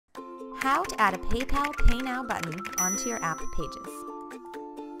How to add a PayPal Pay Now button onto your app pages.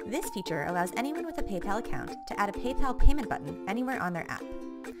 This feature allows anyone with a PayPal account to add a PayPal payment button anywhere on their app.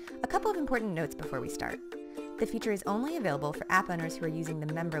 A couple of important notes before we start. The feature is only available for app owners who are using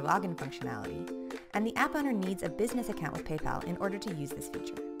the member login functionality, and the app owner needs a business account with PayPal in order to use this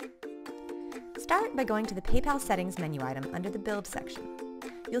feature. Start by going to the PayPal settings menu item under the Build section.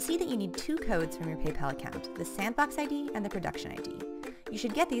 You'll see that you need two codes from your PayPal account, the Sandbox ID and the Production ID. You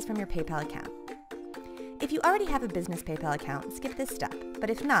should get these from your PayPal account. If you already have a business PayPal account, skip this step, but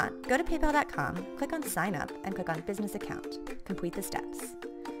if not, go to paypal.com, click on Sign Up, and click on Business Account. Complete the steps.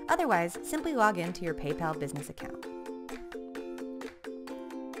 Otherwise, simply log in to your PayPal business account.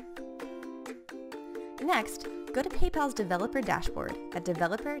 Next, go to PayPal's developer dashboard at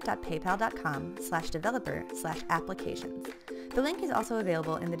developer.paypal.com/developer/applications. The link is also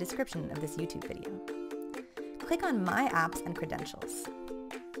available in the description of this YouTube video. Click on My Apps and Credentials.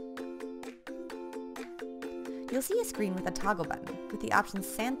 You'll see a screen with a toggle button with the options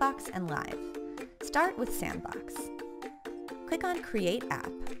Sandbox and Live. Start with Sandbox. Click on Create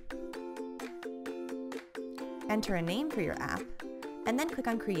App. Enter a name for your app, and then click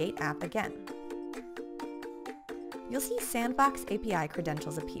on Create App again. You'll see Sandbox API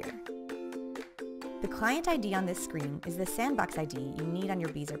credentials appear. The client ID on this screen is the Sandbox ID you need on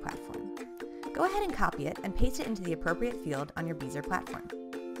your Beezer platform. Go ahead and copy it and paste it into the appropriate field on your Beezer platform.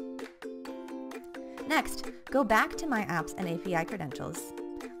 Next, go back to My Apps and API Credentials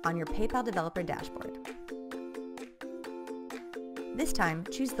on your PayPal developer dashboard. This time,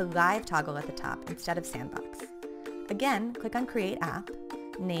 choose the Live toggle at the top instead of Sandbox. Again, click on Create App,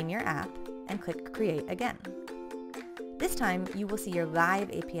 name your app, and click Create again. This time, you will see your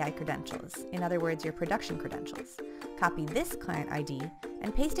Live API credentials, in other words, your production credentials. Copy this client ID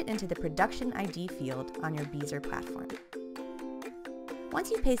and paste it into the Production ID field on your Beezer platform.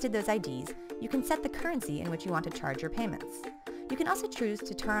 Once you've pasted those IDs, you can set the currency in which you want to charge your payments. You can also choose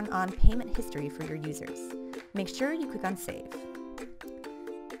to turn on payment history for your users. Make sure you click on Save.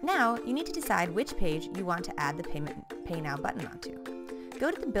 Now, you need to decide which page you want to add the Pay Now button onto. Go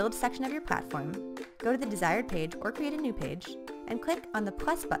to the Build section of your platform, go to the desired page or create a new page, and click on the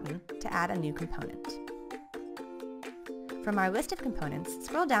plus button to add a new component. From our list of components,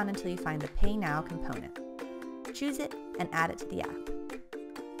 scroll down until you find the Pay Now component. Choose it and add it to the app.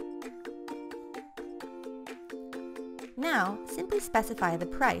 Now, simply specify the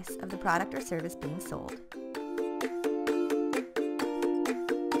price of the product or service being sold.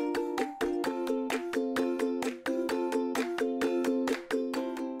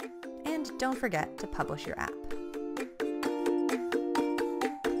 And don't forget to publish your app.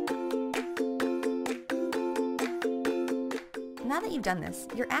 Now that you've done this,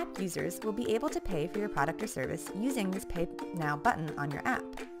 your app users will be able to pay for your product or service using this Pay Now button on your app.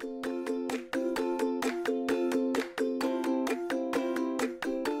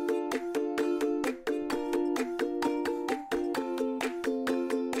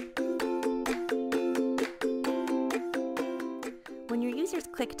 When your users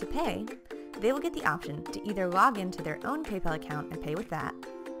click to pay, they will get the option to either log into their own PayPal account and pay with that,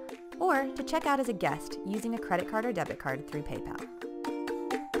 or to check out as a guest using a credit card or debit card through PayPal.